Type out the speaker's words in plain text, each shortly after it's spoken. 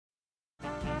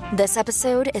This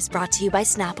episode is brought to you by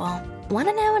Snapple. Want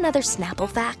to know another Snapple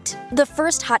fact? The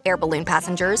first hot air balloon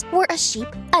passengers were a sheep,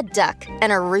 a duck,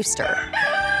 and a rooster.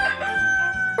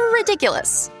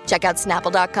 Ridiculous. Check out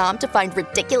Snapple.com to find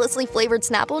ridiculously flavored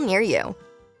Snapple near you.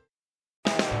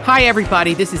 Hi,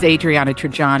 everybody. This is Adriana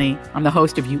Trajani. I'm the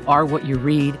host of You Are What You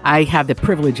Read. I have the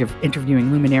privilege of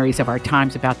interviewing luminaries of our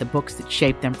times about the books that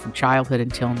shaped them from childhood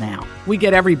until now. We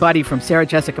get everybody from Sarah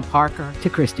Jessica Parker to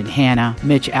Kristen Hanna,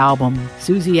 Mitch Albom,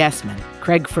 Susie Essman,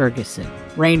 Craig Ferguson,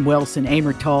 Rainn Wilson,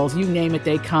 Amor Tolls, you name it,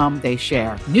 they come, they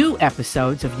share. New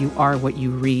episodes of You Are What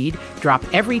You Read drop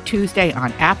every Tuesday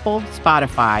on Apple,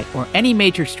 Spotify, or any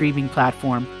major streaming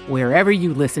platform wherever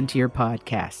you listen to your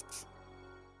podcasts.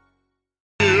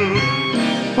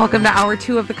 Welcome to Hour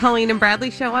 2 of the Colleen and Bradley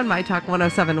Show on My Talk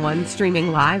 1071,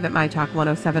 streaming live at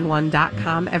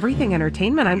MyTalk1071.com. Everything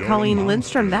Entertainment. I'm Colleen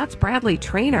Lindstrom. That's Bradley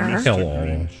Traynor.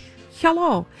 Hello.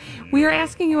 Hello. We are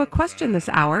asking you a question this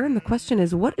hour, and the question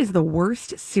is, what is the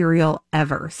worst cereal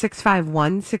ever?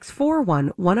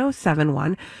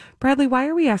 651-641-1071. Bradley, why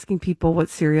are we asking people what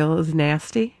cereal is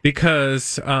nasty?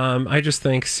 Because I just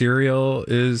think cereal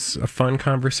is a fun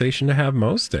conversation to have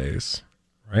most days,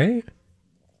 right?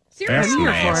 That's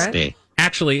nasty.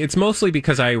 Actually, it's mostly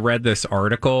because I read this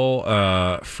article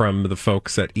from the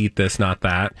folks at Eat This, Not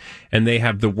That, and they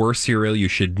have the worst cereal you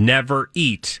should never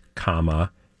eat,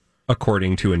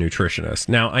 according to a nutritionist.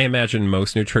 Now, I imagine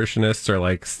most nutritionists are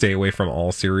like, stay away from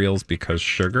all cereals because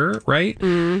sugar, right?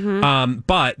 Mm-hmm.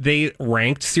 But they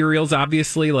ranked cereals,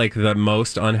 obviously, like the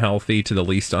most unhealthy to the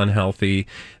least unhealthy.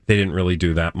 They didn't really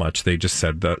do that much. They just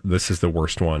said that this is the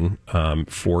worst one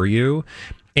for you.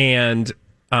 And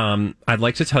I'd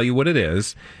like to tell you what it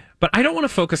is, but I don't want to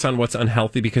focus on what's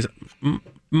unhealthy because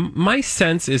my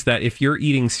sense is that if you're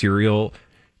eating cereal,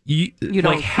 you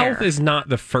don't care. Health is not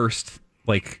the first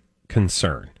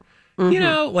concern.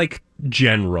 Mm-hmm.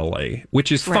 Generally,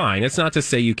 which is fine. It's not to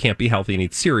say you can't be healthy and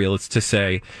eat cereal. It's to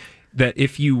say that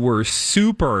if you were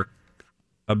super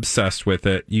obsessed with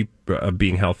it,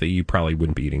 being healthy, you probably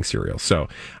wouldn't be eating cereal. So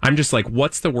I'm just like,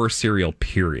 what's the worst cereal,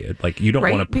 period? You don't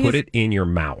want to put it in your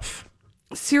mouth.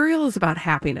 Cereal is about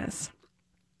happiness.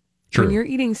 True. When you're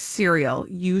eating cereal,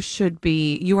 you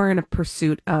are in a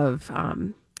pursuit of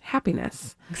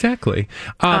happiness. Exactly.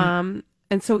 And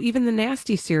so even the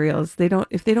nasty cereals,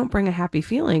 if they don't bring a happy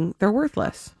feeling, they're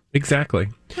worthless. Exactly.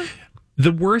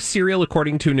 The worst cereal,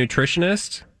 according to a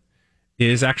nutritionist,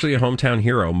 is actually a hometown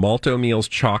hero, Malto Meals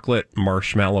Chocolate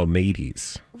Marshmallow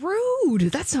Mateys.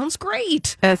 Rude. That sounds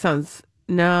great.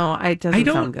 No, it doesn't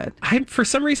sound good. For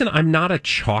some reason, I'm not a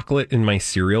chocolate in my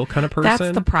cereal kind of person.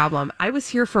 That's the problem. I was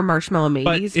here for Marshmallow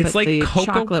Mateys, but like the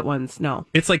chocolate ones, no.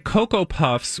 It's like Cocoa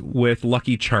Puffs with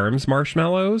Lucky Charms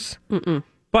marshmallows. Mm-mm.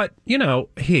 But,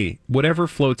 hey, whatever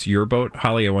floats your boat.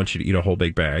 Holly, I want you to eat a whole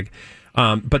big bag.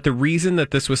 But the reason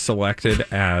that this was selected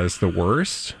as the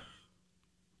worst...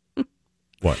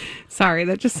 What? Sorry,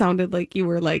 that just sounded like you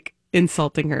were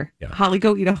insulting her. Yeah. Holly,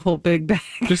 go eat a whole big bag.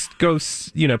 Just go,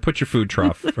 put your food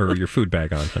trough or your food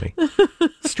bag on, honey.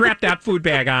 Strap that food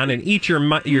bag on and eat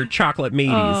your chocolate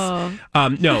Mateys. Oh.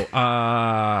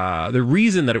 The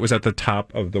reason that it was at the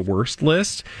top of the worst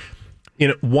list,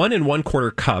 in 1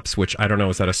 1/4 cups, which I don't know,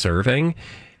 is that a serving?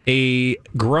 A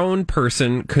grown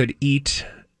person could eat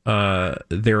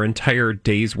their entire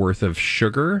day's worth of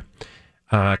sugar,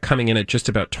 coming in at just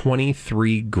about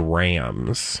 23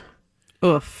 grams.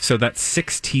 Oof. So that's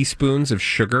 6 teaspoons of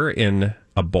sugar in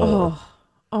a bowl.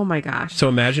 Oh my gosh. So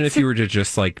imagine if you were to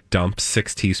just dump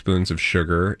 6 teaspoons of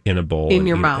sugar in a bowl. In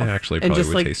your mouth. It actually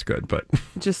probably would taste good, but...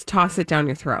 Just toss it down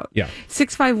your throat. Yeah.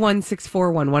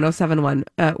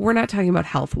 651-641-1071. We're not talking about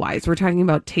health-wise. We're talking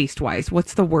about taste-wise.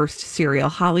 What's the worst cereal?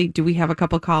 Holly, do we have a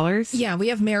couple callers? Yeah, we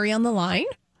have Mary on the line.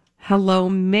 Hello,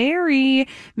 Mary.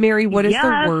 Mary, what is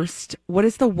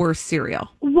the worst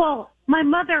cereal? Well, my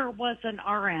mother was an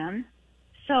RN.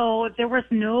 So there was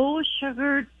no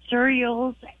sugared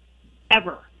cereals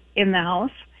ever in the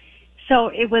house. So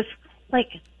it was like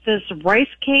this rice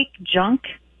cake junk.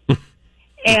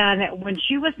 And when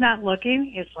she was not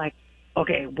looking, it's like,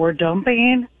 okay, we're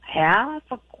dumping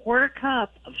 1/4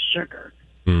 cup of sugar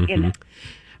in it.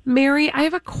 Mary, I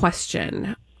have a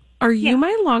question. Are you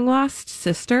my long-lost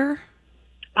sister?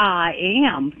 I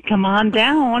am. Come on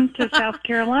down to South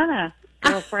Carolina,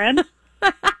 girlfriend.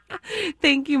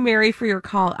 Thank you, Mary, for your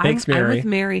call. Thanks, Mary. I'm with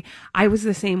Mary. I was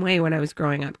the same way when I was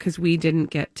growing up because we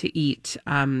didn't get to eat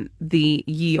the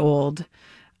ye old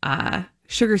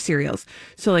sugar cereals.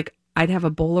 So I'd have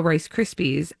a bowl of Rice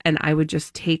Krispies and I would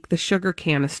just take the sugar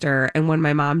canister. And when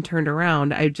my mom turned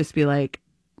around, I'd just be like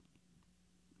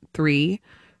 3,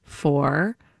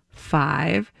 4,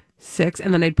 5, 6.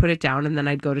 And then I'd put it down and then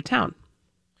I'd go to town.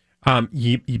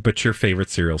 But your favorite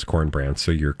cereal is Corn Bran,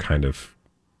 so you're kind of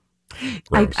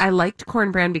gross. I liked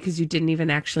Corn Bran because you didn't even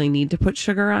actually need to put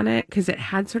sugar on it because it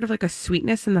had sort of like a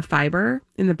sweetness in the fiber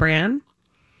in the bran.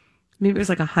 Maybe it was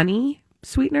like a honey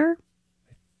sweetener.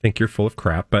 Think you're full of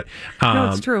crap, but No,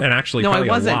 it's true. And actually, no, I probably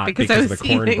a wasn't lot because I was of the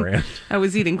Corn eating. Bran. I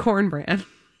was eating Corn Bran.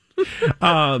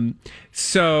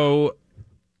 So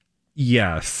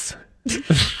yes,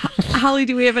 Holly,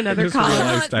 do we have I another just call?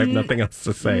 realized I have nothing else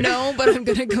to say. No, but I'm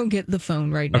going to go get the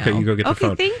phone right now. Okay, you go get the Okay,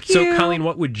 phone. thank So, you. Colleen,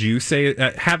 what would you say?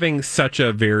 Having such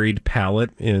a varied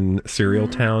palette in Cereal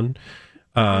Town,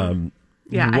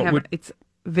 Yeah, what would- it's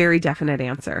a very definite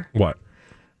answer. what?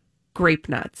 Grape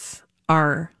nuts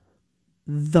are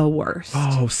the worst.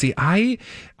 Oh, see, I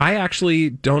actually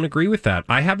don't agree with that.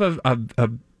 I have a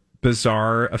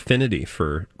bizarre affinity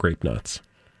for grape nuts.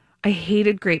 I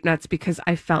hated grape nuts because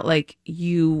I felt like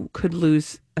you could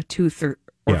lose a tooth or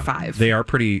Yeah, five. They are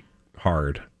pretty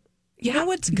hard. You know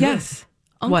what's good? Yes.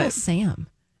 Uncle What? Sam.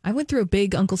 I went through a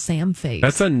big Uncle Sam phase.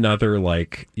 That's another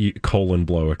like colon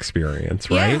blow experience,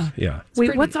 right? Yeah. Yeah. Wait,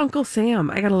 pretty- what's Uncle Sam?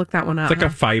 I got to look that one up. It's like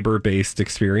a fiber-based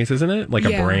experience, isn't it? Like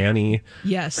Yeah. a branny.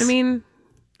 Yes. I mean,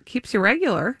 keeps you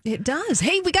regular. it does.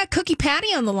 Hey, we got Cookie Patty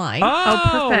on the line. Oh,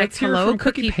 perfect. let's hear Hello, from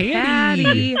Cookie Patty.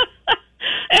 Patty.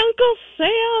 Uncle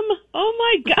Sam. Oh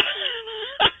my God.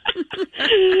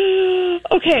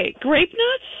 Okay, grape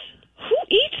nuts? Who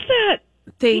eats that?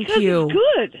 Thank Because you. It's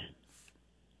good.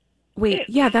 Wait,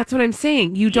 yeah, that's what I'm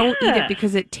saying. You don't eat Yeah. it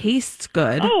because it tastes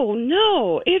good. Oh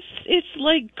no, it's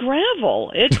like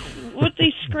gravel. It's what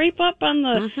they scrape up on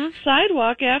the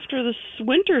sidewalk after the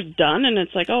winter's done, and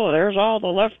it's like, oh, there's all the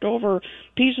leftover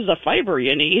pieces of fiber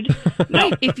you need.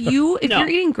 No, If No. you're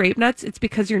eating grape nuts, it's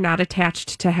because you're not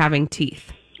attached to having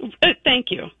teeth.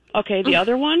 Thank you. Okay, the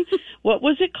other one, what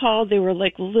was it called? They were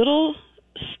like little.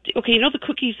 Okay, you know the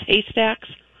cookies haystacks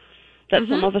that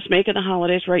some of us make in the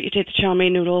holidays, right? You take the chow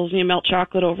mein noodles and you melt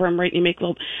chocolate over them, right? And you make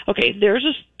little. Okay, there's a.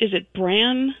 Is it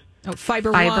bran? Oh,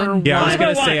 Fiber Fiber One. Yeah, I was One.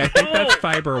 going to Fiber say, I One. think that's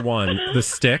fiber one. The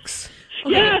sticks.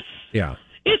 Yes. Yeah.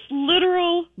 It's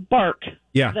literal bark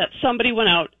Yeah. that somebody went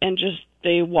out and just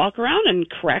they walk around and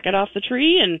crack it off the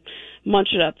tree and munch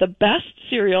it up. The best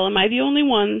cereal, am I the only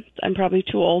one? I'm probably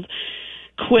too old.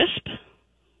 Quisp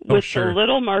Oh, with sure. the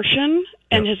little Martian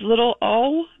and Yep. his little,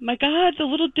 oh my God, the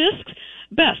little discs.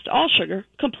 Best, all sugar,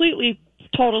 completely,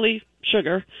 totally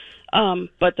sugar,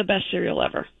 but the best cereal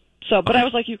ever. So, but I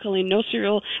was like you, Colleen, no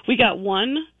cereal. We got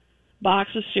one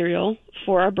box of cereal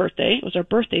for our birthday. It was our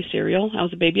birthday cereal. I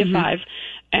was a baby of 5,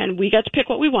 and we got to pick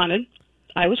what we wanted.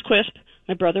 I was Quisp.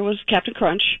 My brother was Captain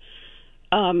Crunch.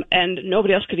 And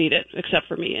nobody else could eat it except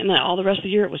for me. And then all the rest of the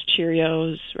year it was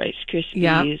Cheerios, Rice Krispies,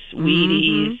 Yep.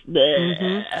 Wheaties.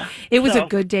 bleh. It was So- a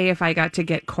good day if I got to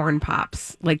get corn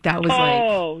pops. Like that was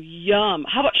Oh, yum.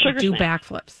 How about sugar like do snacks?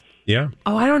 backflips. Yeah.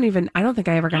 Oh, I don't think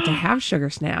I ever got to have sugar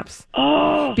snaps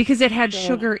Oh, because it had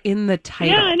sugar in the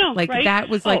title. Yeah, I know, Like right? that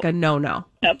was like Oh. a no-no.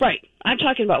 right. I'm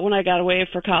talking about when I got away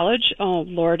for college. Oh,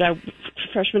 Lord,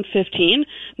 freshman 15.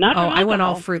 Not Oh, from I went all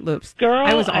alcohol. Fruit Loops. Girl,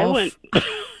 I was I all went-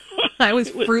 I was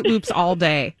Fruit Loops all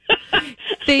day.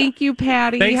 Thank you,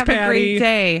 Patty. Thanks, Have a great Patty.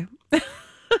 day.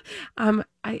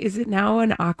 Is it now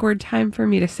an awkward time for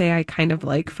me to say I kind of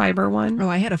like Fiber One? Oh,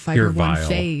 I had a Fiber You're One vile.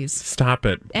 phase. Stop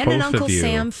it. And Both an Uncle of you.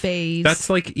 Sam phase. That's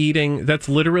like eating. That's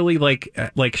literally like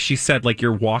she said, like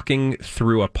you're walking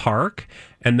through a park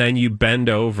and then you bend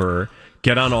over,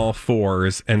 get on all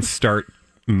fours, and start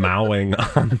mowing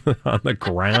on the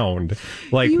ground.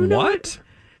 Like You know what?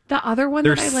 The other one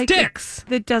They're that I like sticks.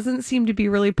 that doesn't seem to be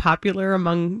really popular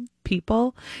among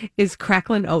people is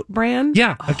Cracklin' Oat Bran.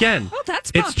 Yeah. Again, Oh,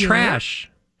 that's it's popular. trash.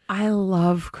 I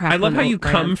love I Cracklin' love how Oat you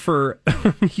Bran.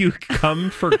 come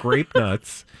for grape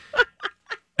nuts,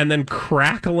 and then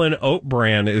Cracklin' Oat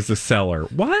Bran is a seller.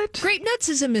 What? Grape Nuts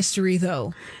is a mystery,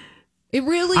 though. It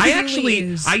really, I really actually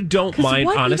is. I don't 'Cause mind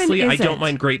what even honestly. I is don't it?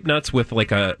 mind grape nuts with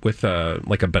like a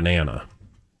banana.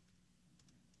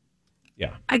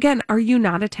 Yeah, Again, are you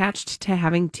not attached to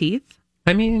having teeth?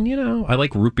 I mean, I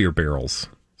like root beer barrels,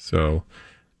 so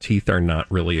teeth are not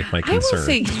really my concern. I will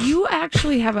say you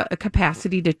actually have a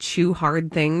capacity to chew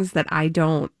hard things that I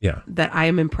don't. Yeah. That I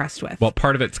am impressed with. Well,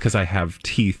 part of it's because I have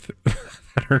teeth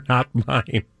that are not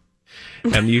mine,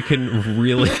 and you can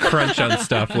really crunch on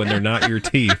stuff when they're not your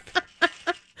teeth.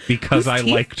 Because I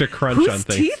teeth- like to crunch whose on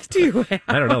things. teeth do you have?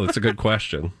 I don't know. That's a good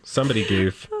question. Somebody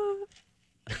gave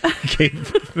their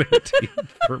teeth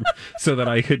so that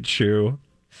I could chew.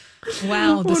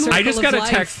 Wow, the circle I just of got a life.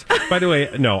 text. By the way,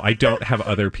 no, I don't have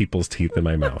other people's teeth in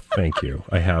my mouth. Thank you.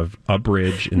 I have a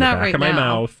bridge in the Not back right of my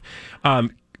now.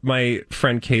 mouth. My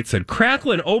friend Kate said,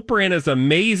 Cracklin' Oat Bran is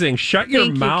amazing. Shut your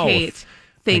Thank you, mouth. Kate.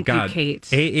 Thank you, God, Kate.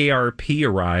 AARP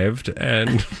arrived,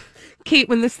 and Kate,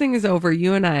 when this thing is over,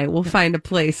 you and I will find a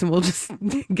place and we'll just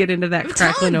get into that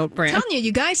crackling oat brand. I'm telling you,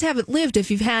 you guys haven't lived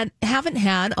if you haven't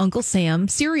had Uncle Sam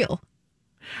cereal.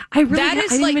 I really That I is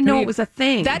didn't like- even know it was a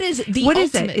thing. That is the What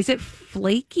is ultimate. it? Is it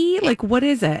flaky? Like, what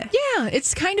is it? Yeah,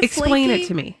 it's kind of Explain flaky. it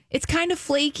to me. It's kind of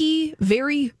flaky,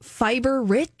 very fiber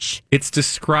rich. it's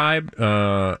described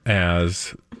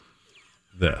as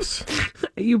this.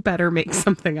 You better make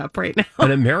something up right now.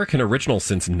 An American original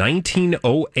since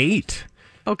 1908.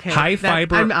 Okay. High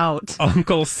fiber I'm out.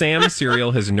 Uncle Sam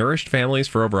cereal has nourished families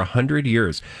for over 100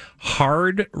 years.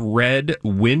 Hard red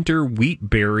winter wheat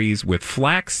berries with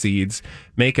flax seeds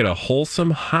make it a wholesome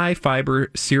high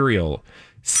fiber cereal.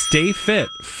 Stay fit,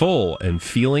 full, and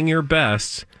feeling your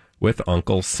best with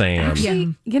Uncle Sam.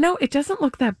 Actually, you know, it doesn't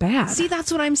look that bad. See,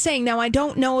 that's what I'm saying. Now, I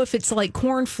don't know if it's like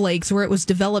cornflakes where it was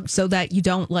developed so that you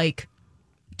don't like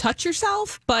touch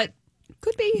yourself, but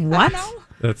could be. What? I don't know.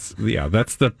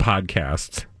 That's the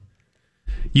podcast.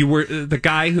 You were the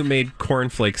guy who made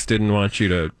cornflakes didn't want you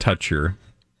to touch your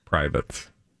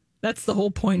privates. That's the whole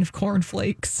point of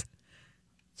cornflakes.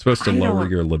 It's supposed to I lower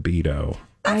don't- your libido.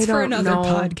 That's for don't another know.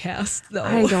 podcast, though.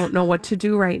 I don't know what to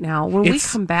do right now. When we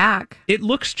It's- come back, It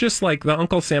looks just like the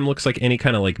Uncle Sam looks like any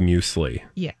kind of like muesli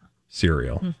Yeah.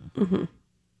 cereal. Mm-hmm.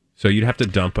 So you'd have to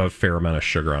dump a fair amount of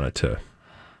sugar on it to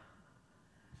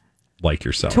like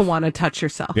yourself. to want to touch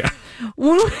yourself. Yeah.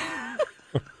 When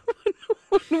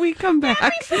we come back.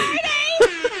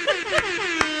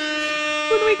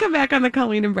 When we come back on the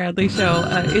Colleen and Bradley show,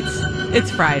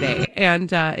 it's Friday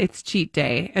and it's cheat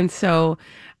day. And so,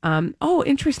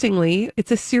 interestingly,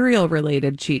 it's a cereal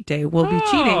related cheat day. We'll be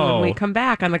cheating when we come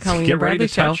back on the Colleen Get and ready Bradley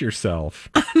to show. touch yourself.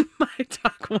 My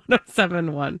Talk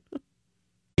 1071.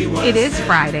 It is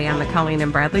Friday on the Colleen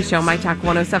and Bradley Show, My Talk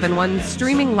 1071,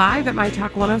 streaming live at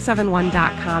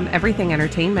MyTalk1071.com. Everything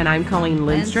Entertainment. I'm Colleen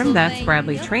Lindstrom. That's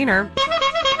Bradley Trainer.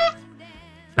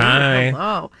 Hi.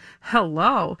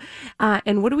 Hello.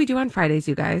 And what do we do on Fridays,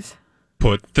 you guys?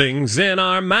 Put things in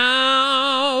our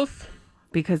mouth.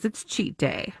 Because it's cheat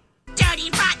day.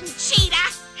 Dirty, rotten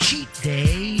cheetah! Cheat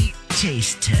Day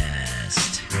Taste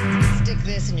Test. Stick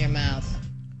this in your mouth.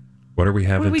 What are we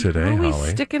having what today, are we Holly?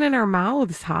 sticking in our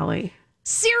mouths, Holly?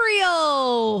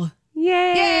 Cereal!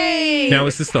 Yay! Now,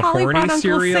 is this the Holly horny bought Uncle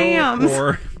cereal Sam's.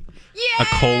 or a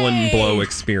colon blow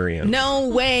experience? No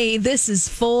way. This is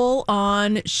full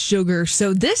on sugar.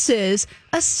 So this is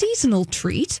a seasonal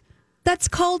treat that's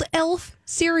called Elf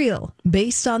cereal,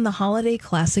 based on the holiday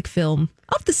classic film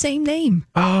of the same name.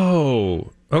 Oh,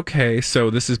 okay. So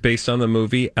this is based on the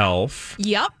movie Elf.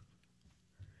 Yep.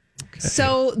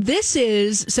 So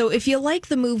if you like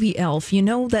the movie Elf, you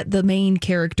know that the main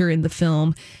character in the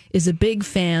film is a big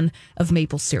fan of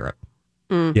maple syrup.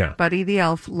 Yeah. Buddy the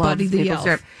Elf loves Buddy the maple Elf.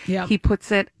 syrup. Yep. He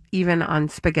puts it even on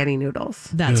spaghetti noodles.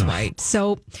 That's right.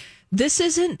 So this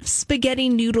isn't spaghetti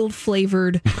noodle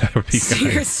flavored That would be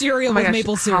nice. cereal Oh my with gosh,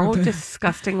 maple how syrup.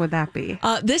 disgusting would that be?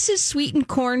 This is sweetened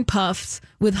corn puffs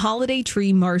with holiday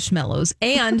tree marshmallows,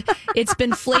 and it's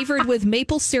been flavored with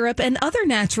maple syrup and other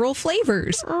natural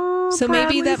flavors. So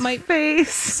maybe that Bradley's might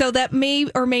face. So that may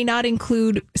or may not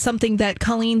include something that,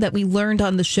 Colleen, that we learned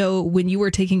on the show when you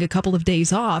were taking a couple of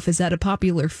days off, is that a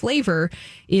popular flavor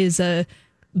is a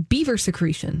beaver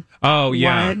secretion. Oh,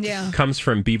 yeah. What? Yeah. Comes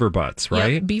from beaver butts,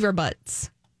 right? Yep, beaver butts.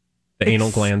 The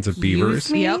anal glands of beavers.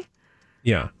 Excuse me? Yep.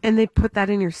 Yeah. And they put that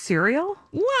in your cereal?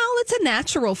 Well, it's a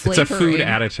natural It's flavor. a food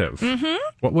additive. Mm-hmm.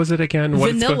 What was it again?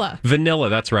 Vanilla. Vanilla,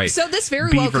 that's right. So this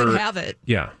very well could have it.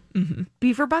 Yeah.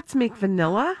 Beaver butts make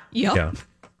vanilla? Yep. Yeah.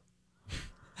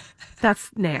 That's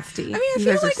nasty. I mean, I You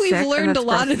feel guys are like we've sick, and learned a that's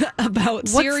lot gross. about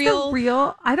What's cereal. the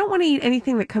real? I don't want to eat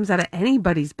anything that comes out of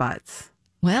anybody's butts.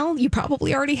 Well, you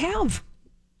probably already have.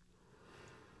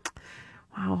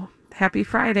 Wow. Happy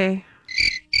Friday.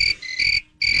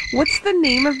 What's the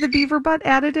name of the beaver butt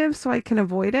additive so I can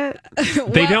avoid it?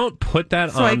 They don't put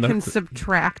that So I on can the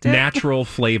subtract it? natural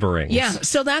flavorings. Yeah,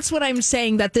 so that's what I'm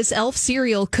saying, that this Elf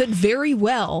cereal could very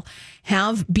well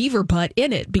have beaver butt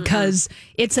in it because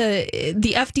it's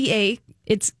the FDA,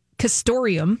 it's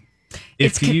castoreum.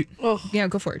 If you, Yeah,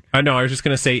 go for it. I know, I was just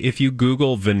going to say, if you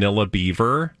Google vanilla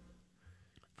beaver,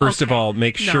 first of all,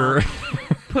 make sure.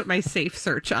 Put my safe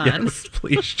search on. Yes,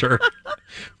 please, sure.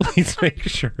 Please make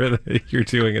sure that you're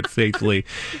doing it safely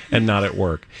and not at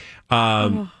work.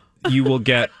 You will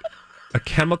get a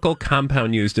chemical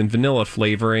compound used in vanilla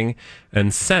flavoring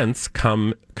and scents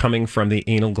coming from the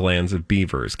anal glands of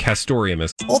beavers. Castoreum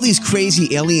is... All these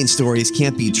crazy alien stories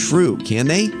can't be true, can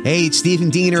they? Hey, it's Stephen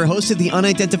Diener, host of the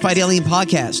Unidentified Alien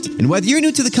Podcast. And whether you're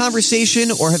new to the conversation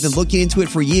or have been looking into it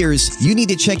for years, you need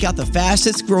to check out the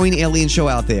fastest growing alien show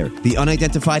out there, the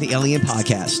Unidentified Alien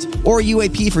Podcast, or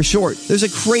UAP for short. There's a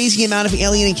crazy amount of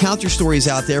alien encounter stories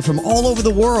out there from all over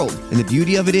the world. And the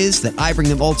beauty of it is that I bring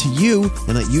them all to you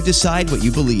and let you decide what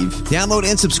you believe. Download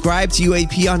and subscribe to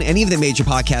UAP on any of the major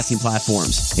podcasting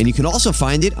platforms. And you can also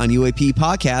find it on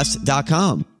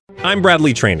UAPpodcast.com. I'm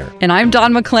Bradley Trainer. And I'm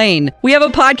Don McClain. We have a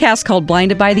podcast called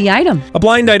Blinded by the Item. A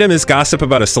blind item is gossip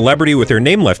about a celebrity with their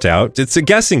name left out. It's a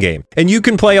guessing game, and you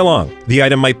can play along. The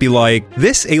item might be like,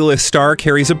 this A-list star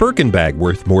carries a Birkin bag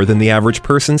worth more than the average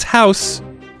person's house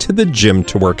to the gym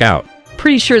to work out.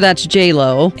 Pretty sure that's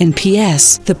J-Lo. And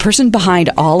P.S. the person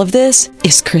behind all of this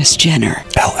is Kris Jenner,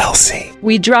 LLC.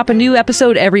 We drop a new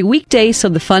episode every weekday so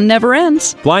the fun never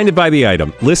ends. Blinded by the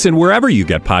Item. Listen wherever you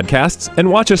get podcasts and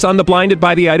watch us on the Blinded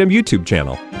by the Item YouTube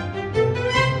channel.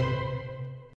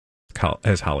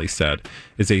 As Holly said,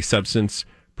 is a substance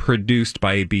produced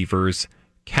by a beaver's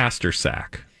castor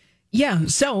sac. Yeah,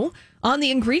 so on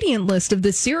the ingredient list of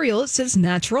this cereal, it says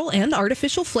natural and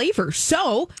artificial flavor.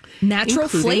 So natural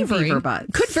Including flavoring beaver butts.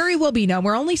 could very well be. Now,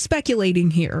 we're only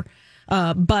speculating here.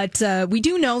 But we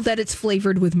do know that it's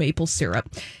flavored with maple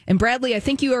syrup. And Bradley, I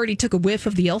think you already took a whiff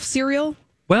of the Elf cereal.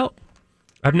 Well,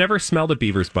 I've never smelled a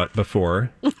beaver's butt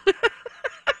before.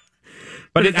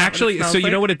 But it actually, so you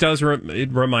know what it does?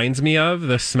 It reminds me of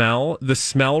the smell. The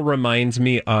smell reminds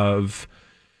me of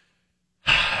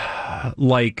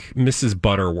like Mrs.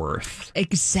 Butterworth.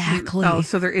 Exactly. Oh,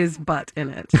 so there is butt in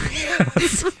it.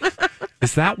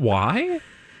 Is that why?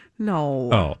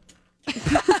 No. Oh.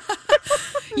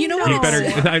 You know what? You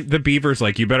better. The beaver's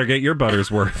like, you better get your butter's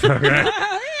worth. Okay?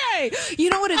 Hey, you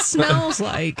know what it smells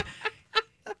like?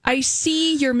 I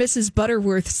see your Mrs.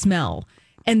 Butterworth smell,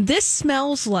 and this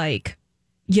smells like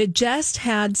you just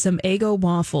had some Eggo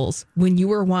waffles when you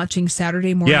were watching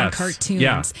Saturday morning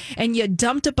cartoons, and you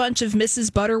dumped a bunch of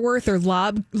Mrs. Butterworth or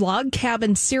log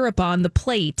cabin syrup on the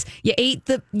plate. You ate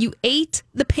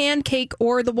the pancake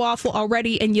or the waffle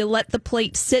already, and you let the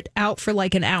plate sit out for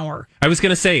like an hour. I was going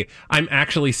to say, I'm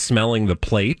actually smelling the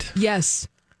plate. Yes,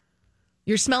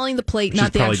 you're smelling the plate, Which not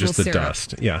is the probably actual just the syrup.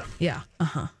 dust. Yeah. Yeah.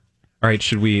 All right,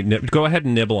 should we go ahead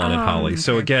and nibble on it, Holly?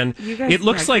 So again, it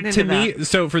looks like to me,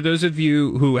 so for those of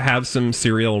you who have some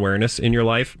cereal awareness in your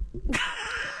life,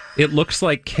 it looks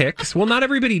like Kix. Well, not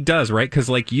everybody does, right? Because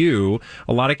like you,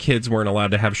 a lot of kids weren't allowed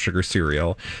to have sugar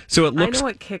cereal. So it looks... I know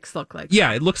what Kix look like.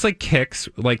 Yeah, it looks like Kix,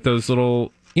 like those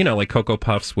little, like Cocoa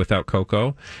Puffs without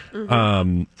cocoa.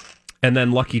 Mm-hmm. And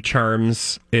then Lucky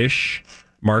Charms-ish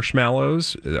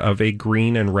marshmallows of a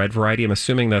green and red variety. I'm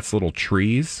assuming that's little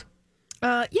trees.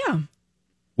 Yeah.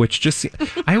 Which just,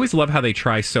 I always love how they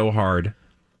try so hard,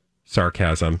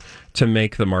 sarcasm, to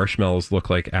make the marshmallows look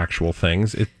like actual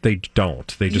things. They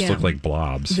don't. They just look like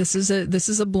blobs. This is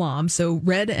a blob. So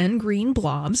red and green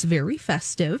blobs, very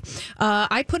festive.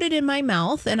 I put it in my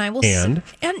mouth, and I will. And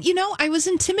I was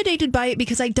intimidated by it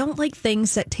because I don't like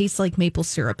things that taste like maple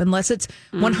syrup unless it's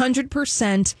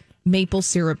 100% maple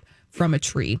syrup from a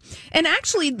tree. And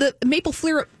actually, the maple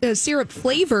syrup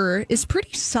flavor is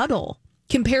pretty subtle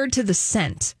compared to the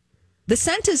scent. The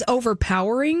scent is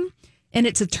overpowering, and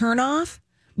it's a turnoff,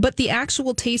 but the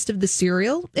actual taste of the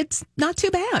cereal, it's not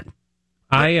too bad.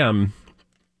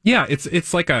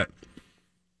 It's like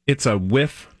it's a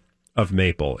whiff of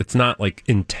maple. It's not like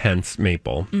intense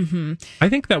maple. Mm-hmm. I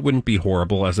think that wouldn't be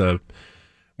horrible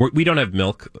we don't have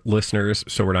milk listeners,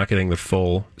 so we're not getting the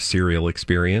full cereal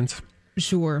experience.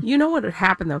 Sure. You know what would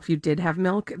happen, though, if you did have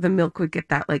milk? The milk would get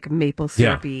that, like, maple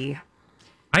syrupy...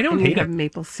 I don't hate it.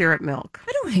 Maple syrup milk.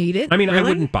 I don't hate it. I mean, really? I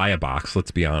wouldn't buy a box,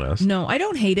 let's be honest. No, I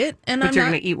don't hate it. But you're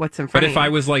going to eat what's in front of you. But if you. I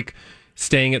was like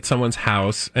staying at someone's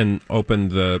house and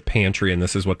opened the pantry and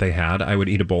this is what they had, I would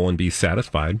eat a bowl and be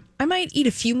satisfied. I might eat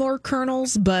a few more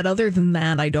kernels, but other than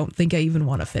that, I don't think I even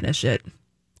want to finish it,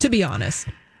 to be honest.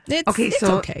 It's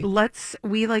okay.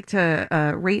 We like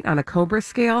to rate on a Cobra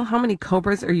scale. How many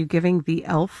Cobras are you giving the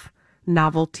Elf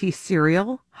novelty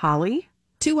cereal, Holly?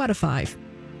 2 out of 5.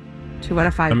 2 out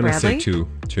of 5, I'm going to Bradley? say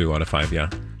 2 out of 5, yeah.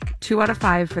 2 out of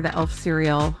 5 for the Elf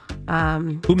cereal.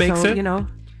 Who makes it?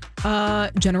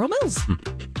 General Mills.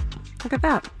 Look at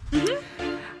that.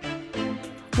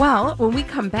 Mm-hmm. Well, when we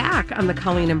come back on the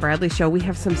Colleen and Bradley Show, we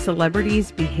have some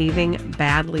celebrities behaving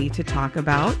badly to talk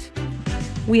about.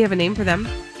 We have a name for them.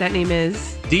 That name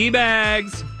is...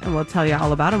 D-Bags! And we'll tell you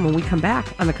all about them when we come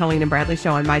back on the Colleen and Bradley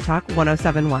Show on My Talk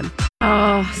 107.1.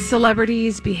 Oh,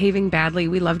 celebrities behaving badly.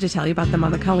 We love to tell you about them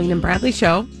on the Colleen and Bradley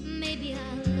Show.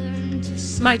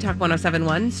 My Talk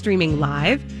 1071, streaming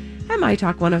live at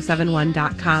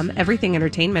mytalk1071.com. Everything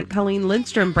Entertainment. Colleen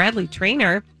Lindstrom, Bradley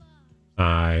Trainer.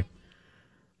 Hi. Are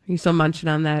you still munching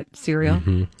on that cereal?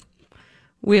 Mm-hmm.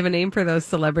 We have a name for those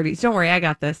celebrities. Don't worry, I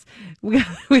got this. We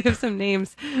have some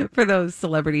names for those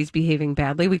celebrities behaving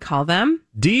badly. We call them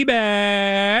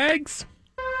D-bags.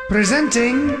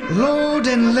 Presenting Lord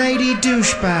and Lady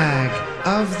Douchebag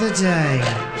of the Day.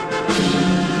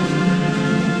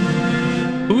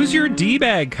 Who's your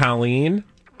D-bag, Colleen?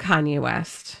 Kanye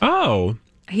West. Oh.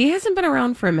 He hasn't been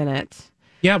around for a minute.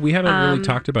 Yeah, we haven't really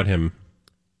talked about him.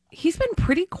 He's been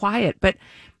pretty quiet, but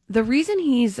the reason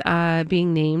he's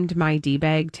being named my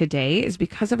D-bag today is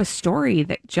because of a story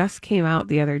that just came out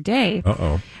the other day.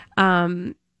 Uh-oh.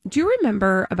 Do you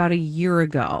remember about a year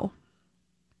ago,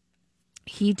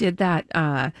 he did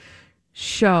that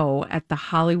show at the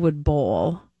Hollywood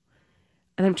Bowl,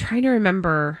 and I'm trying to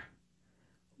remember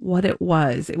what it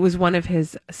was. It was one of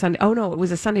his Sunday. Oh no, it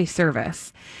was a Sunday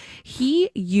service.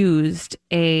 He used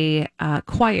a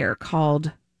choir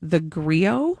called the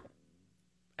Griot,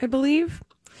 I believe.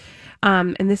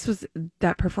 And this was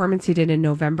that performance he did in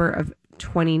November of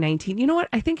 2019. You know what?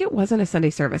 I think it wasn't a Sunday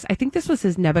service. I think this was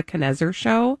his Nebuchadnezzar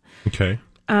show. Okay.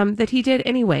 That he did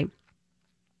anyway.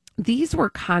 These were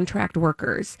contract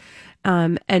workers,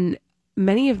 and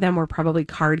many of them were probably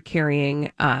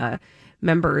card-carrying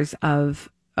members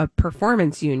of a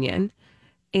performance union.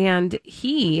 And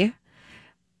he,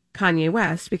 Kanye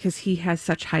West, because he has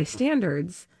such high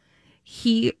standards,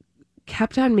 he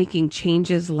kept on making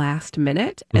changes last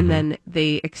minute, and then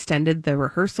they extended the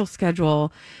rehearsal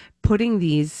schedule, putting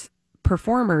these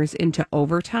performers into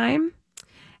overtime,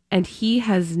 and he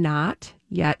has not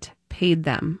yet paid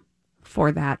them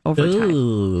for that overtime.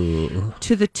 Ooh.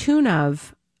 To the tune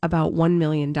of about $1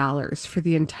 million for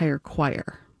the entire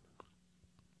choir.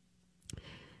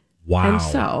 Wow. And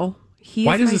so he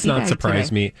Why does this not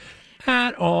surprise me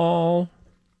at all?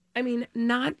 I mean,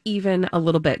 not even a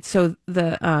little bit. So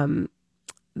the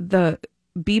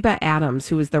Biba Adams,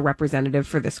 who is the representative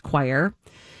for this choir,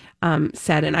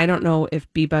 said, and I don't know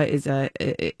if Biba is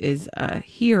a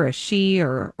he or a she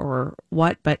or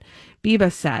what, but Biba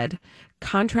said,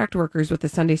 contract workers with the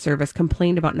Sunday service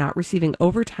complained about not receiving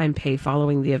overtime pay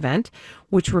following the event,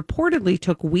 which reportedly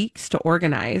took weeks to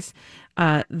organize.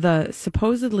 The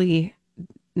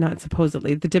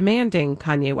demanding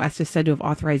Kanye West is said to have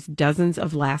authorized dozens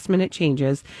of last-minute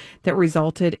changes that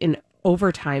resulted in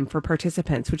overtime for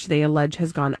participants, which they allege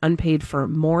has gone unpaid for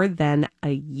more than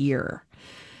a year.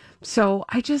 So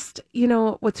I just,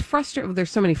 what's frustrating,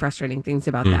 there's so many frustrating things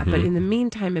about that, but in the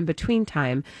meantime, in between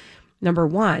time, number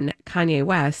one, Kanye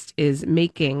West is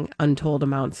making untold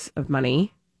amounts of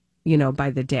money, by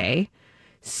the day,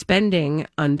 spending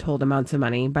untold amounts of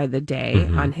money by the day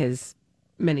on his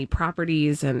many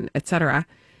properties and etc.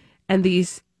 And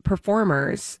these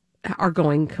performers are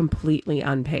going completely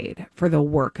unpaid for the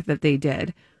work that they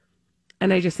did.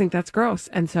 And I just think that's gross.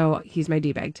 And so he's my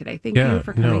D-bag today. Thank you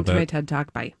for coming to my TED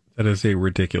Talk. Bye. That is a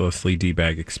ridiculously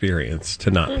D-bag experience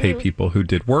to not pay people who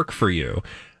did work for you.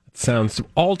 It sounds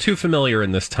all too familiar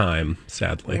in this time,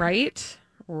 sadly. Right?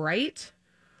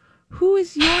 Who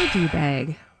is your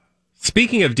D-bag?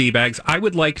 Speaking of D-bags, I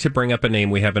would like to bring up a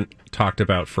name we haven't talked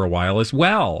about for a while as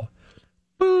well.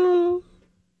 Boo,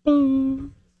 boo.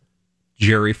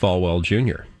 Jerry Falwell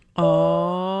Jr.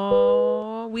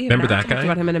 Oh, we have Remember not that talked guy?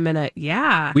 about him in a minute.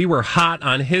 Yeah. We were hot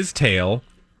on his tail.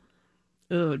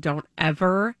 Ooh, don't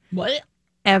ever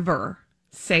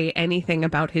say anything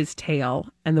about his tail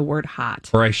and the word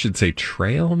hot. Or I should say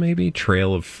trail, maybe?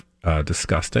 Trail of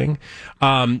disgusting.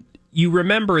 You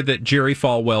remember that Jerry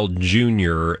Falwell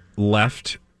Jr.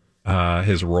 left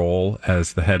his role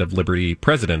as the head of Liberty,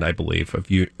 president, I believe, of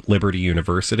Liberty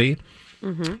University,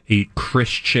 a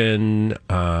Christian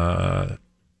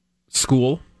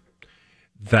school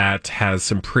that has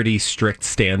some pretty strict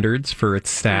standards for its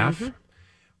staff.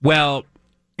 Well,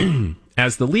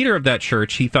 as the leader of that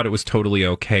church, he thought it was totally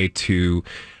okay to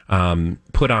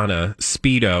put on a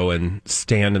Speedo and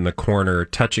stand in the corner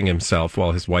touching himself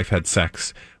while his wife had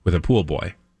sex with a pool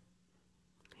boy.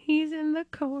 He's in the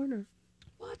corner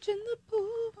watching the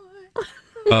pool boy.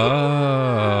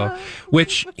 Oh,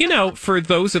 which, for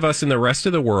those of us in the rest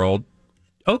of the world,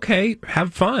 okay,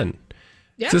 have fun.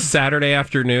 Yeah. It's a Saturday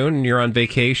afternoon and you're on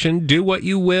vacation. Do what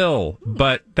you will.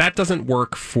 But that doesn't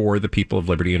work for the people of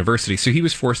Liberty University. So he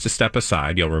was forced to step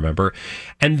aside, you'll remember.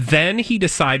 And then he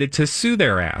decided to sue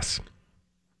their ass.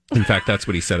 In fact, that's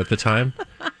what he said at the time.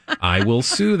 I will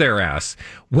sue their ass.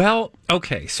 Well,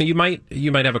 okay, so you might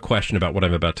have a question about what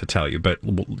I'm about to tell you, but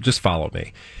just follow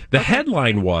me. The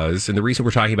headline was, and the reason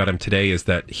we're talking about him today is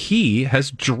that he has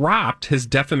dropped his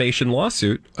defamation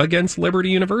lawsuit against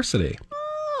Liberty University.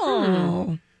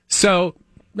 Oh. So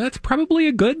that's probably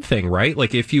a good thing, right?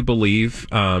 Like, if you believe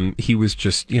he was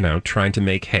just, trying to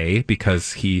make hay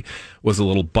because he was a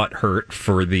little butthurt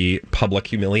for the public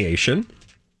humiliation.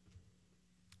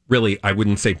 Really, I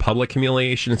wouldn't say public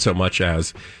humiliation so much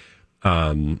as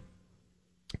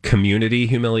community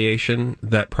humiliation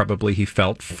that probably he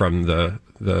felt from the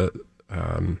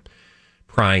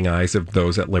prying eyes of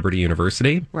those at Liberty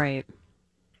University. Right.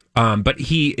 But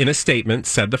he, in a statement,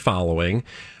 said the following.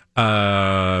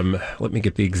 Let me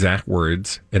get the exact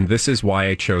words. And this is why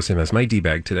I chose him as my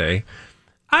D-bag today.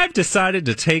 I've decided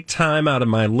to take time out of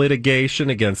my litigation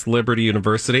against Liberty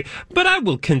University, but I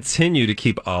will continue to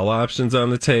keep all options on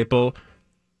the table.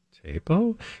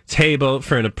 Table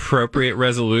for an appropriate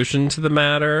resolution to the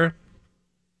matter.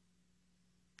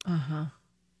 Uh-huh.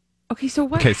 Okay, so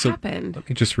what happened? Let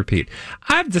me just repeat.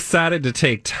 I've decided to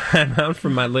take time out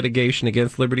from my litigation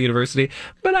against Liberty University,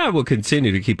 but I will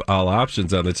continue to keep all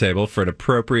options on the table for an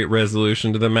appropriate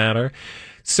resolution to the matter.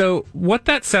 So what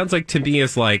that sounds like to me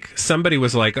is like somebody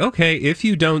was like, okay, if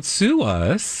you don't sue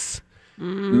us,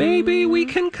 maybe we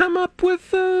can come up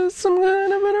with some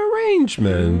kind of an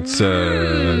arrangement,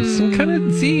 some kind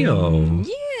of deal.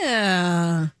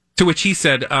 Yeah. To which he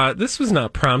said, this was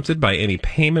not prompted by any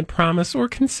payment promise or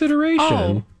consideration.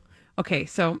 Oh, okay.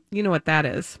 So you know what that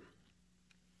is?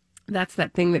 That's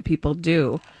that thing that people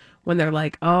do when they're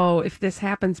like, oh, if this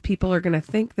happens, people are going to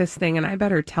think this thing. And I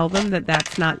better tell them that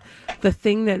that's not the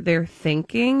thing that they're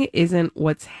thinking isn't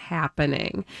what's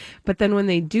happening. But then when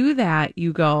they do that,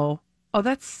 you go, oh,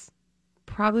 that's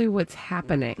probably what's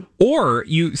happening. Or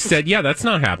you said, yeah, that's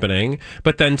not happening.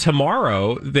 But then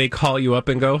tomorrow they call you up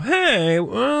and go, hey,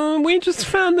 we just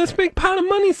found this big pot of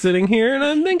money sitting here and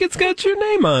I think it's got your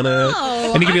name on it.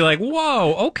 Oh, and you can be like,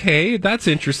 whoa, okay, that's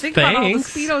interesting. Think about all the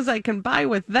Thanks. Speedos I can buy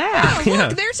with that. Oh,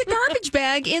 look, there's a garbage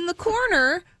bag in the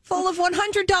corner full of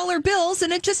 $100 bills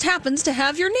and it just happens to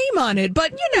have your name on it.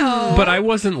 But, But I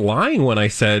wasn't lying when I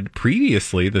said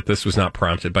previously that this was not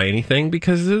prompted by anything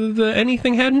because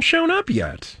anything hadn't shown up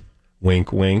yet.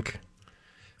 Wink, wink.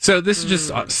 So this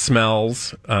just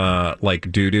smells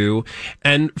like doo-doo.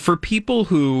 And for people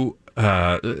who,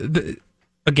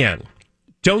 again,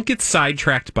 don't get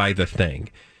sidetracked by the thing.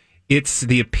 It's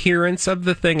the appearance of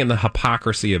the thing and the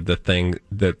hypocrisy of the thing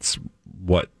that's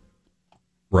what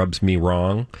rubs me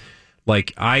wrong.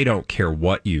 Like, I don't care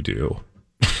what you do.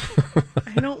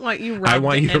 I don't want you rubbed I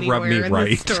want you to rub me in right.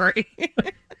 this story.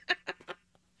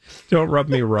 Don't rub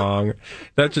me wrong.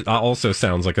 That just also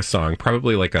sounds like a song,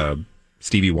 probably like a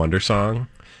Stevie Wonder song.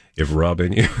 If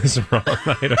rubbing you is wrong,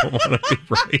 I don't want to be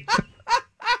right.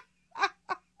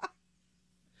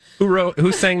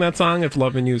 Who sang that song? If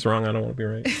loving you is wrong, I don't want to be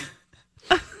right.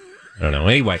 I don't know.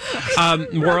 Anyway,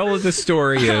 moral of the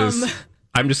story is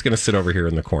I'm just going to sit over here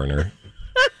in the corner.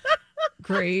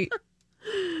 Great.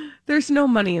 There's no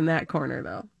money in that corner,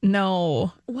 though.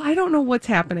 No. Well, I don't know what's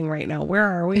happening right now. Where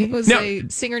are we? It was a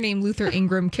singer named Luther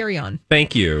Ingram. Carry on.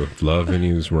 Thank you. If loving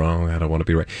you is wrong, I don't want to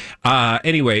be right.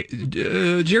 Anyway,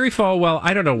 Jerry Falwell,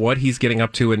 I don't know what he's getting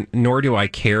up to, and nor do I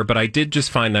care, but I did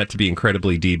just find that to be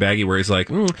incredibly D-baggy, where he's like,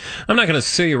 I'm not going to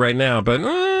sue you right now, but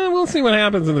we'll see what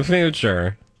happens in the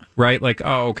future. Right? Like,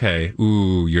 oh, okay.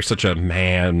 Ooh, you're such a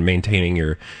man maintaining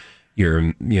your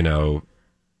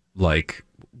like,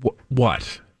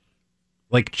 what?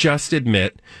 Like, just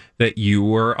admit that you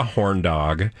were a horn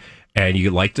dog and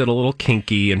you liked it a little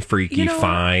kinky and freaky.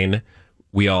 Fine.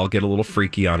 We all get a little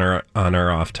freaky on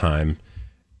our off time.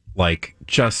 Like,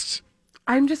 just...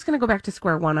 I'm just going to go back to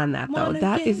square one on that, though.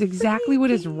 That is exactly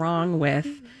what is wrong with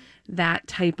that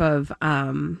type of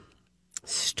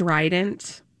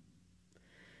strident,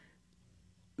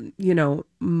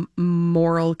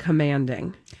 moral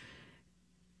commanding.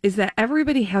 Is that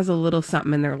everybody has a little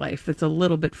something in their life that's a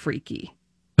little bit freaky.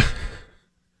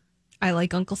 I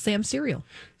like Uncle Sam's cereal.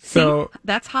 So see,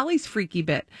 that's Holly's freaky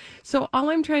bit. So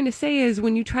all I'm trying to say is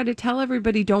when you try to tell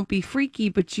everybody don't be freaky,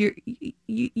 but you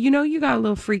got a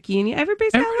little freaky in you.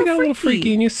 Everybody got a little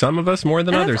freaky in you. Some of us more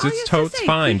than others. It's totes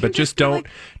fine, but just don't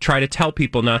try to tell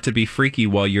people not to be freaky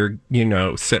while you're,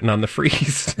 sitting on the freaky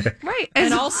stick. Right.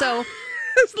 And also...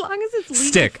 As long as it's legal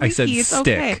stick. Freaky, I said it's stick.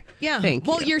 Okay. Yeah. Thank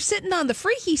you. You're sitting on the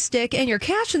freaky stick and you're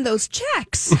cashing those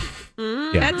checks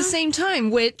at the same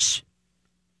time, which...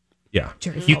 Yeah.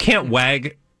 You can't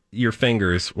wag your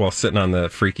fingers while sitting on the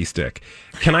freaky stick.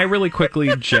 Can I really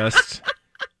quickly just...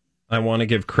 I want to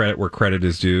give credit where credit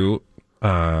is due.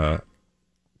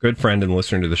 good friend and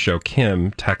listener to the show,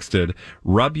 Kim, texted,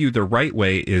 "Rub You the Right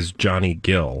Way" is Johnny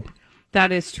Gill.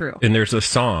 That is true. And there's a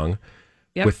song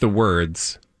with the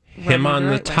words, "Him on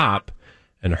the top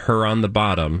and her on the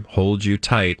bottom, hold you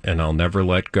tight and I'll never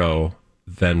let go,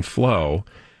 then flow,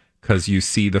 'cause you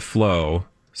see the flow.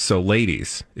 So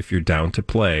ladies, if you're down to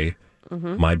play,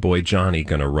 my boy Johnny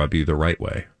gonna rub you the right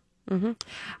way."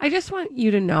 I just want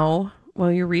you to know,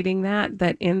 while you're reading that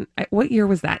in, what year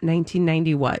was that?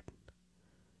 1990 what?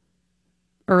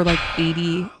 Or like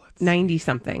 80, 90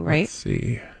 something, right? Let's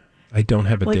see. I don't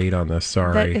have a date on this,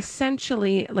 sorry. That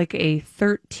essentially, like a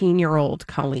 13-year-old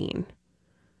Colleen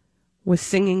was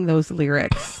singing those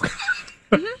lyrics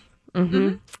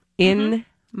in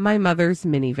my mother's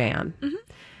minivan.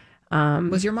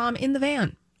 Was your mom in the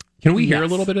van? Can we hear a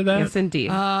little bit of that? Yes,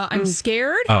 indeed. I'm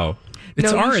scared. Oh,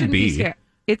 it's No, you shouldn't be R&B. scared.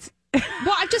 It's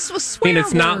Well, I just was swear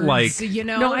it's not words, like- you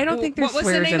know. No, I don't think there's What was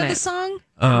the swears name in of the it. song?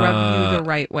 Rub You the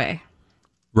Right Way.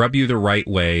 Rub You the Right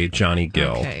Way, Johnny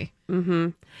Gill. Okay.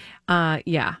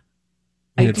 Yeah.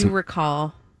 And I it's- do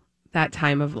recall that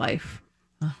time of life.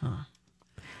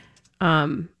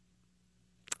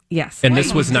 Yes. And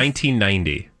this was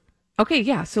 1990. Okay,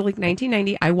 yeah. So like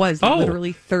 1990, I was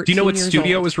literally 13 Do you know what years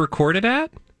studio old. was recorded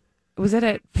at? Was it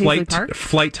at Paisley Park?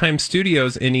 Flight Time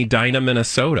Studios in Edina,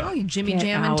 Minnesota. Oh, Jimmy Get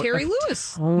Jam and out Terry of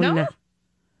Lewis. town. No?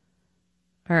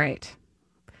 All right.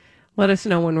 Let us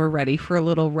know when we're ready for a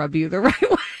little Rub You the Right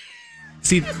Way.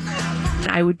 See,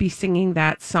 I would be singing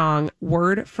that song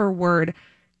word for word,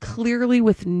 clearly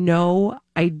with no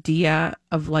idea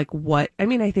of like what. I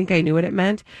mean, I think I knew what it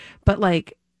meant, but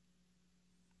like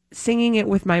singing it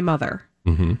with my mother.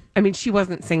 I mean, she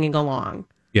wasn't singing along.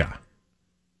 yeah.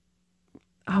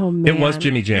 Oh man, It was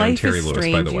Jimmy Jam and Life Terry is Lewis, by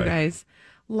strange, the way. You guys,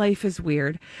 life is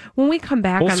weird. When we come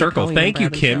back, Full on the circle. Colleen Thank and you,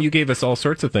 Bradley Kim. Show- You gave us all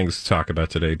sorts of things to talk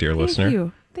about today, dear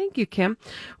listener. Thank you, Kim.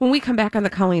 When we come back on the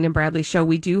Colleen and Bradley show,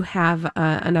 we do have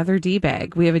another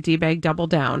D-bag. We have a D-bag double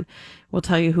down. We'll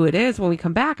tell you who it is when we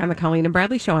come back on the Colleen and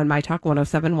Bradley show on My Talk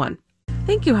 1071.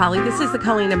 Thank you, Holly. This is the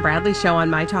Colleen and Bradley show on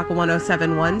My Talk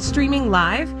 1071, streaming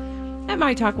live at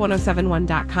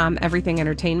MyTalk1071.com. Everything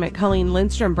Entertainment. Colleen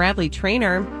Lindstrom, Bradley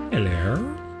Trainer.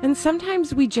 Hello. And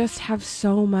sometimes we just have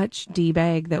so much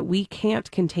D-bag that we can't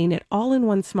contain it all in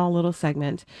one small little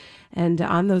segment. And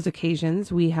on those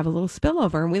occasions, we have a little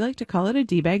spillover, and we like to call it a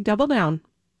D-bag double down.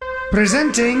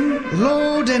 Presenting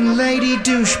Lord and Lady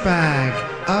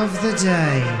Douchebag of the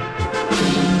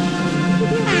Day.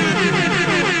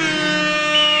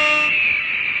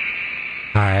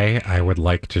 Hi, I would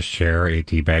like to share a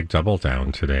D-bag double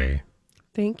down today.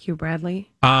 Thank you, Bradley.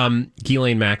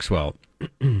 Ghislaine Maxwell.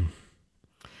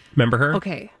 Remember her?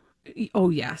 Okay. Oh,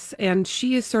 yes. And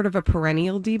she is sort of a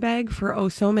perennial D-bag for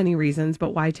so many reasons,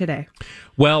 but why today?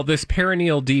 Well, this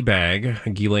perennial D-bag,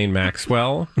 Ghislaine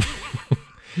Maxwell,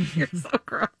 You're so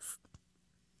gross.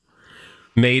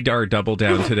 made our double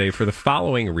down today for the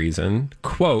following reason.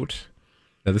 Quote,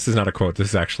 now this is not a quote, this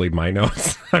is actually my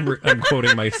notes. I'm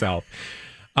quoting myself.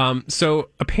 So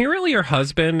apparently her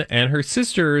husband and her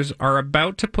sisters are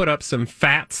about to put up some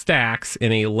fat stacks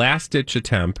in a last-ditch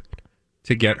attempt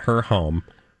to get her home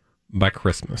by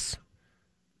Christmas.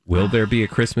 Will there be a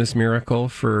Christmas miracle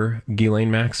for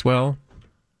Ghislaine Maxwell?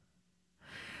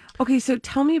 Okay, so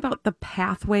tell me about the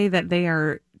pathway that they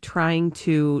are trying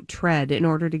to tread in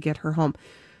order to get her home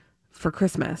for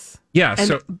Christmas. Yeah, And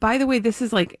so by the way, this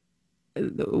is like,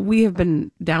 we have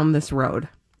been down this road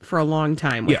for a long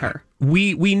time with her.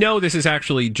 We know this is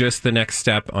actually just the next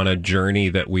step on a journey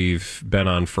that we've been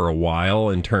on for a while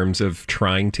in terms of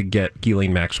trying to get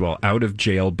Ghislaine Maxwell out of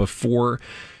jail before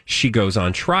she goes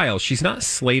on trial. She's not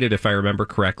slated, if I remember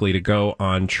correctly, to go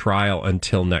on trial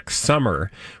until next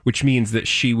summer, which means that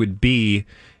she would be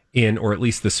in, or at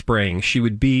least the spring, she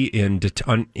would be in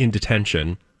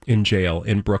detention, in jail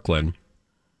in Brooklyn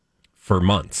for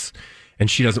months. And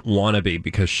she doesn't want to be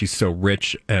because she's so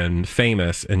rich and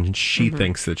famous, and she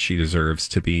thinks that she deserves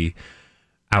to be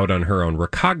out on her own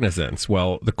recognizance.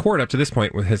 Well, the court up to this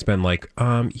point has been like,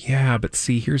 yeah, but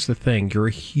see, here's the thing. You're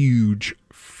a huge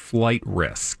flight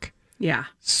risk. Yeah.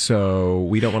 So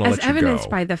we don't want to As let you go. evidenced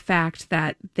by the fact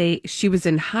that she was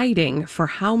in hiding for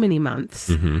how many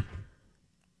months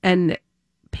and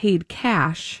paid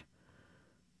cash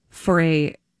for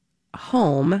a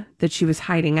home that she was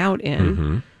hiding out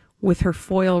in with her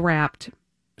foil wrapped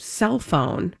cell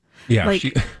phone. Yeah, like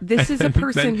this is a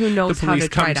person who knows the how police to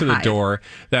try come to to hide. the door.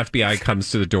 The FBI comes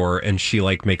to the door, and she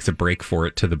like makes a break for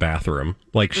it to the bathroom.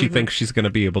 Like she thinks she's going to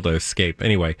be able to escape.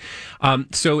 Anyway,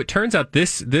 so it turns out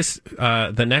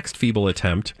the next feeble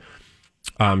attempt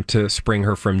to spring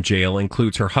her from jail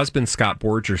includes her husband Scott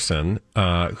Borgerson,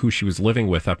 who she was living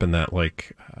with up in that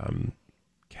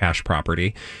cash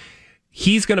property.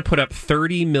 He's going to put up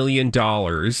 $30 million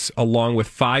along with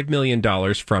 $5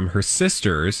 million from her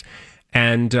sisters.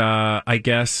 And I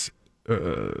guess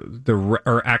so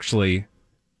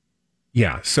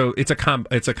it's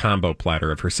a combo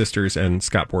platter of her sisters and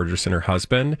Scott Borgerson, her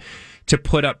husband, to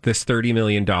put up this $30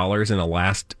 million in a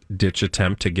last ditch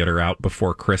attempt to get her out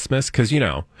before Christmas. Because,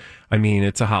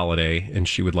 it's a holiday and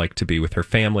she would like to be with her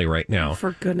family right now.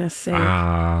 For goodness sake.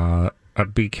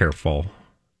 Be careful,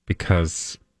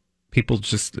 because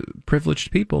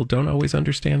privileged people don't always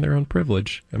understand their own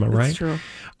privilege. Am I right? That's true.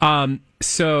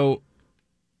 So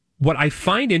what I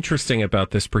find interesting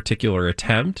about this particular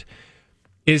attempt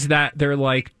is that they're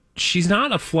like, she's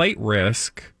not a flight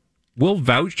risk. We'll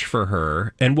vouch for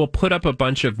her and we'll put up a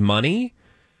bunch of money.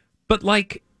 But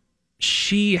like,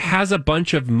 she has a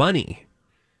bunch of money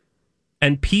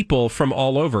and people from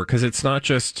all over, because it's not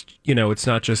just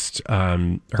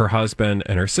her husband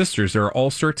and her sisters. There are all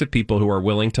sorts of people who are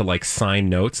willing to like sign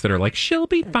notes that are like, she'll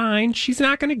be fine. She's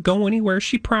not going to go anywhere.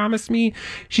 She promised me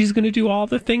she's going to do all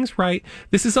the things right.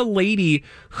 This is a lady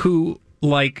who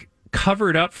like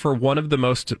covered up for one of the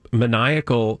most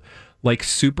maniacal, like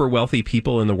super wealthy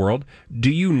people in the world. Do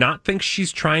you not think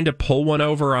she's trying to pull one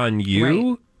over on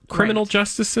you? Right. Criminal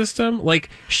justice system? Like,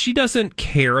 she doesn't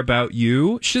care about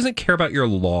you. She doesn't care about your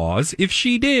laws. If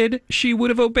she did, she would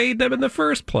have obeyed them in the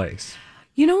first place.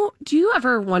 Do you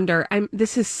ever wonder,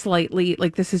 this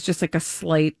is just like a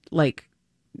slight like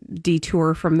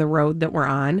detour from the road that we're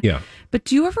on. Yeah. But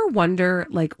do you ever wonder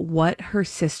like what her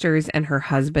sisters and her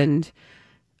husband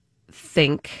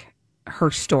think her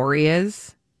story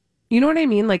is? You know what I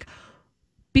mean? Like,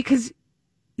 because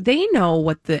they know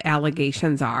what the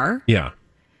allegations are. Yeah.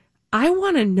 I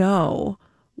want to know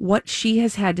what she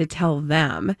has had to tell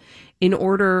them in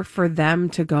order for them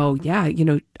to go, yeah,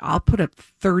 I'll put up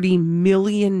 $30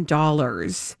 million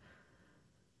to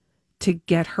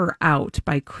get her out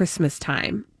by Christmas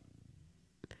time.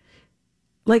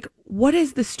 Like, what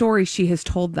is the story she has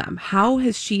told them? How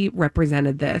has she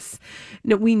represented this?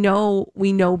 No, we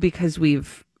know because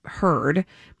we've heard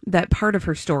that part of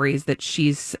her story is that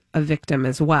she's a victim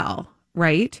as well,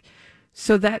 right?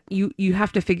 So that you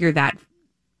have to figure that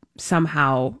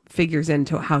somehow figures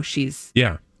into how she's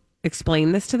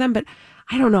explained this to them. But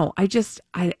I don't know.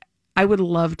 I would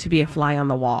love to be a fly on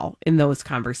the wall in those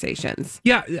conversations.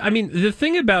 Yeah, I mean, the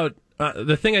thing I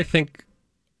think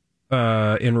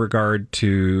in regard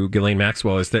to Ghislaine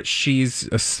Maxwell is that she's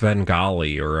a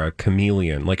Svengali or a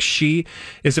chameleon. Like, she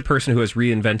is a person who has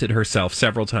reinvented herself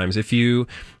several times.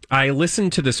 I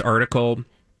listened to this article.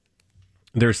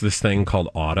 There's this thing called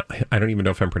Autumn. I don't even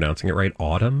know if I'm pronouncing it right.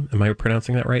 Autumn? Am I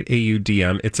pronouncing that right?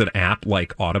 AUDM. It's an app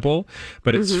like Audible,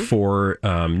 but it's for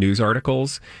news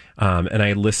articles. And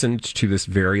I listened to this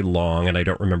very long, and I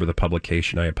don't remember the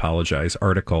publication, I apologize,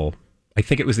 article. I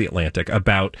think it was The Atlantic,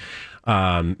 about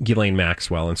Ghislaine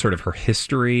Maxwell and sort of her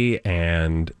history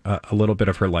and a little bit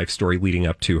of her life story leading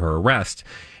up to her arrest.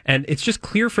 And it's just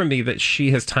clear for me that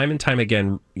she has time and time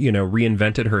again,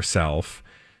 reinvented herself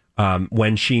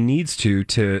when she needs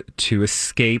to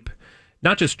escape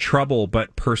not just trouble,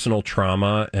 but personal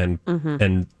trauma and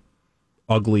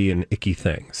ugly and icky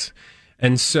things.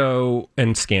 And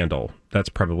scandal. That's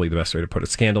probably the best way to put it.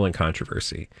 Scandal and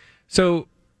controversy. So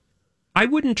I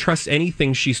wouldn't trust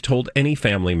anything she's told any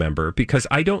family member, because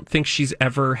I don't think she's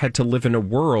ever had to live in a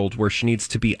world where she needs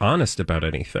to be honest about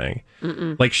anything.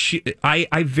 Like,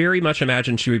 I very much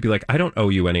imagine she would be like, I don't owe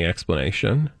you any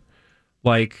explanation.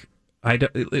 Like,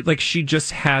 she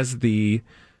just has the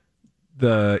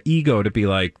ego to be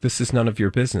like, this is none of your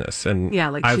business. And yeah,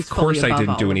 like, of course I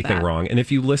didn't do anything wrong. And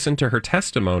if you listen to her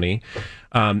testimony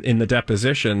in the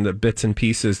deposition, the bits and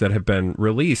pieces that have been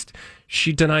released,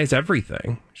 she denies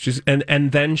everything. This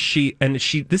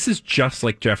is just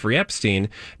like Jeffrey Epstein.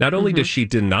 Not only does she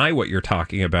deny what you're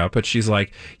talking about, but she's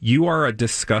like, you are a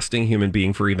disgusting human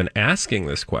being for even asking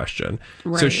this question.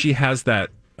 Right. So she has that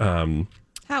how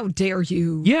dare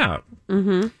you? Yeah.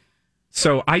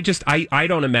 So I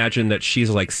don't imagine that she's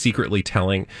like secretly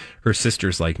telling her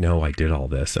sisters like, no, I did all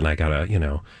this and I gotta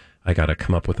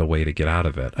come up with a way to get out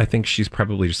of it. I think she's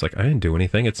probably just like, I didn't do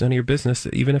anything. It's none of your business,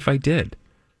 even if I did.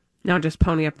 Now just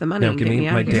pony up the money. Now give me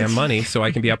my damn money so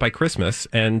I can be out by Christmas,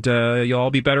 and you'll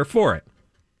all be better for it.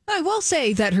 I will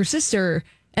say that her sister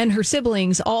and her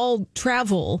siblings all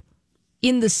travel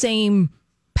in the same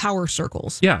power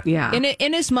circles. Yeah.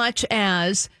 In as much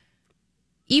as,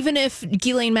 even if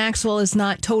Ghislaine Maxwell is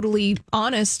not totally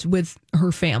honest with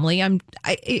her family,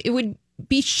 it would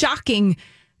be shocking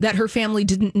that her family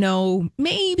didn't know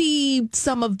maybe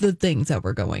some of the things that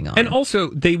were going on. And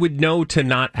also, they would know to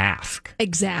not ask.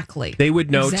 Exactly. They would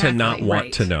know to not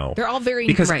want to know. They're all very...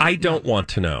 Because I don't want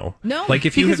to know. No. Like,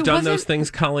 if you Because have done those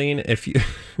things, Colleen, if you...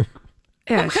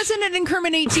 Well, because then it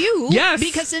incriminates you. Yes.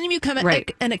 Because then you become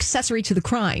an accessory to the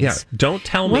crimes. Yeah. Don't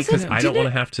tell me because I don't want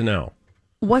to have to know.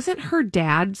 Wasn't her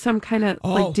dad some kind of,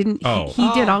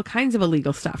 he did all kinds of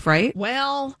illegal stuff, right?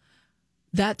 Well...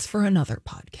 That's for another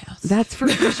podcast. That's for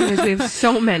because we have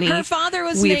so many. Her father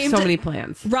was we named have so many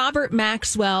plans. Robert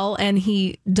Maxwell, and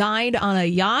he died on a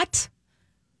yacht.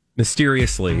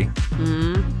 Mysteriously.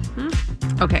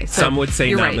 Mm-hmm. Okay, so some would say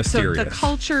you're not right. mysterious. So the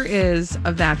culture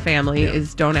of that family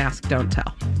is don't ask, don't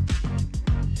tell.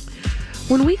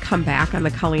 When we come back on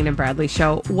the Colleen and Bradley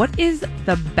Show, what is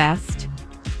the best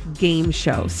game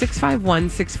show?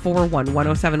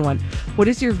 651-641-1071. What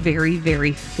is your very,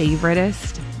 very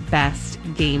favoritist, best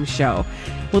game show?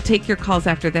 We'll take your calls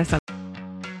after this.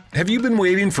 Have you been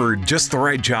waiting for just the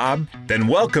right job? Then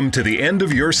welcome to the end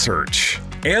of your search.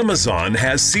 Amazon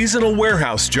has seasonal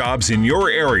warehouse jobs in your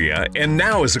area, and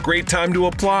now is a great time to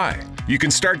apply. You can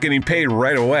start getting paid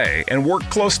right away and work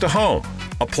close to home.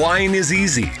 Applying is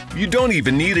easy. You don't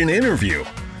even need an interview.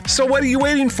 So what are you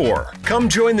waiting for? Come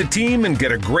join the team and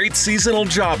get a great seasonal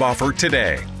job offer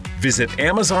today. Visit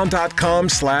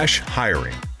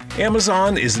Amazon.com/hiring.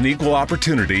 Amazon is an equal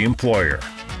opportunity employer.